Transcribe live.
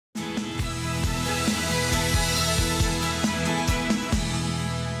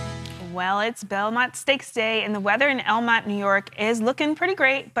Well, it's Belmont Stakes Day, and the weather in Elmont, New York is looking pretty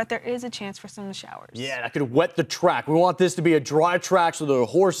great, but there is a chance for some showers. Yeah, that could wet the track. We want this to be a dry track so the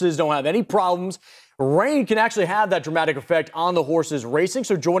horses don't have any problems. Rain can actually have that dramatic effect on the horses racing.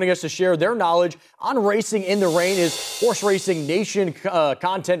 So joining us to share their knowledge on racing in the rain is Horse Racing Nation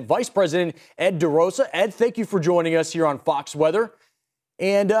Content Vice President Ed DeRosa. Ed, thank you for joining us here on Fox Weather.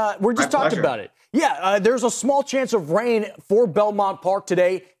 And we're just talking about it. Yeah, there's a small chance of rain for Belmont Park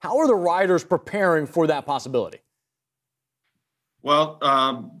today. How are the riders preparing for that possibility? Well,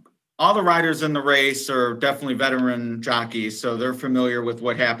 all the riders in the race are definitely veteran jockeys, so they're familiar with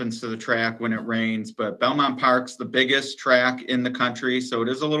what happens to the track when it rains. But Belmont Park's the biggest track in the country, so it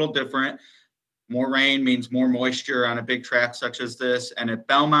is a little different. More rain means more moisture on a big track such as this. And at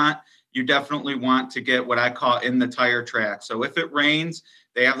Belmont, you definitely want to get what I call in the tire track. So if it rains,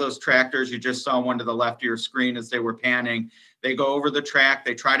 they have those tractors. You just saw one to the left of your screen as they were panning. They go over the track.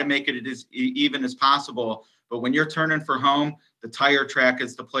 They try to make it as even as possible. But when you're turning for home, the tire track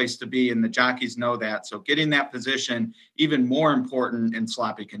is the place to be, and the jockeys know that. So getting that position, even more important in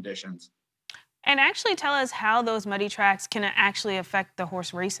sloppy conditions. And actually tell us how those muddy tracks can actually affect the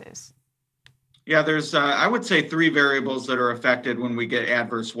horse races. Yeah, there's, I would say, 3 variables that are affected when we get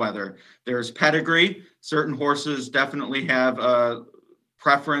adverse weather. There's pedigree. Certain horses definitely have a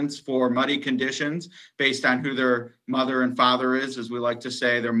preference for muddy conditions based on who their mother and father is, as we like to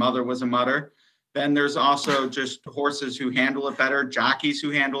say. Their mother was a mudder. Then there's also just horses who handle it better, jockeys who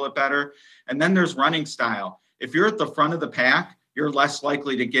handle it better. And then there's running style. If you're at the front of the pack, you're less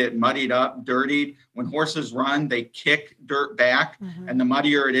likely to get muddied up, dirtied. When horses run, they kick dirt back, and the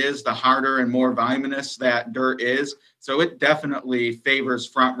muddier it is, the harder and more voluminous that dirt is. So it definitely favors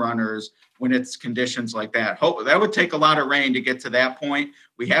front runners when it's conditions like that. That would take a lot of rain to get to that point.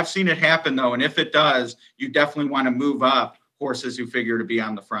 We have seen it happen, though, and if it does, you definitely want to move up horses who figure to be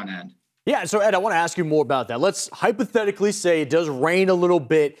on the front end. Yeah, so Ed, I want to ask you more about that. Let's hypothetically say it does rain a little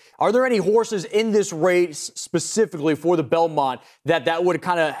bit. Are there any horses in this race specifically for the Belmont that would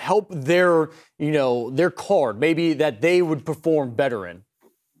kind of help their card, maybe that they would perform better in?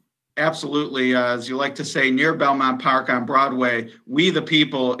 Absolutely. As you like to say, near Belmont Park on Broadway, We the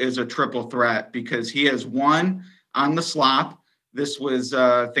People is a triple threat because he has won on the slop. This was,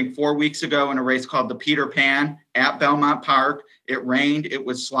 I think, 4 weeks ago in a race called the Peter Pan at Belmont Park. It rained. It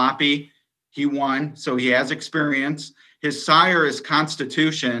was sloppy. He won, so he has experience. His sire is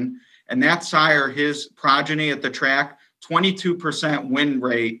Constitution, and that sire, his progeny at the track, 22% win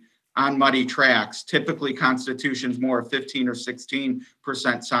rate on muddy tracks. Typically, Constitution's more 15 or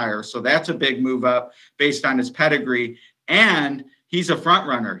 16% sire. So that's a big move up based on his pedigree. And he's a front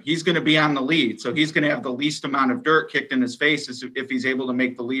runner. He's going to be on the lead. So he's going to have the least amount of dirt kicked in his face if he's able to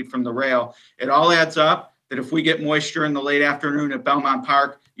make the lead from the rail. It all adds up that if we get moisture in the late afternoon at Belmont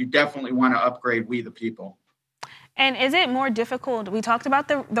Park, you definitely want to upgrade We the People. And is it more difficult? We talked about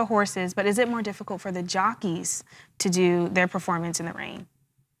the horses, but is it more difficult for the jockeys to do their performance in the rain?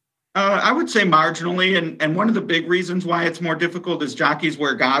 I would say marginally, and one of the big reasons why it's more difficult is jockeys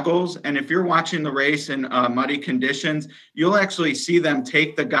wear goggles, and if you're watching the race in muddy conditions, you'll actually see them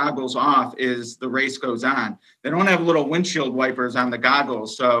take the goggles off as the race goes on. They don't have little windshield wipers on the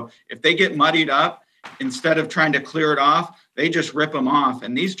goggles, so if they get muddied up, instead of trying to clear it off, they just rip them off,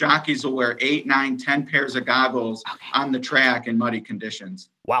 and these jockeys will wear 8, 9, 10 pairs of goggles on the track in muddy conditions.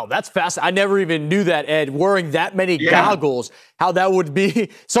 Wow, that's fast. I never even knew that, Ed, wearing that many goggles, how that would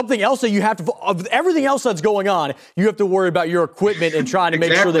be something else that you have to, of everything else that's going on, you have to worry about your equipment and trying to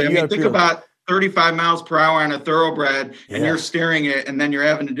make sure that you have think about 35 miles per hour on a thoroughbred, and you're steering it, and then you're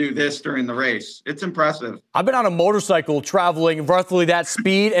having to do this during the race. It's impressive. I've been on a motorcycle traveling roughly that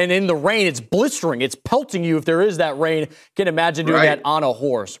speed, and in the rain, it's blistering. It's pelting you if there is that rain. Can imagine doing that on a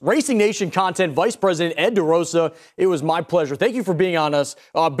horse. Racing Nation Content Vice President Ed DeRosa, it was my pleasure. Thank you for being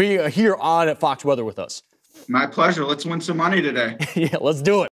here on Fox Weather with us. My pleasure. Let's win some money today. Yeah, let's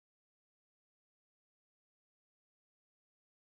do it.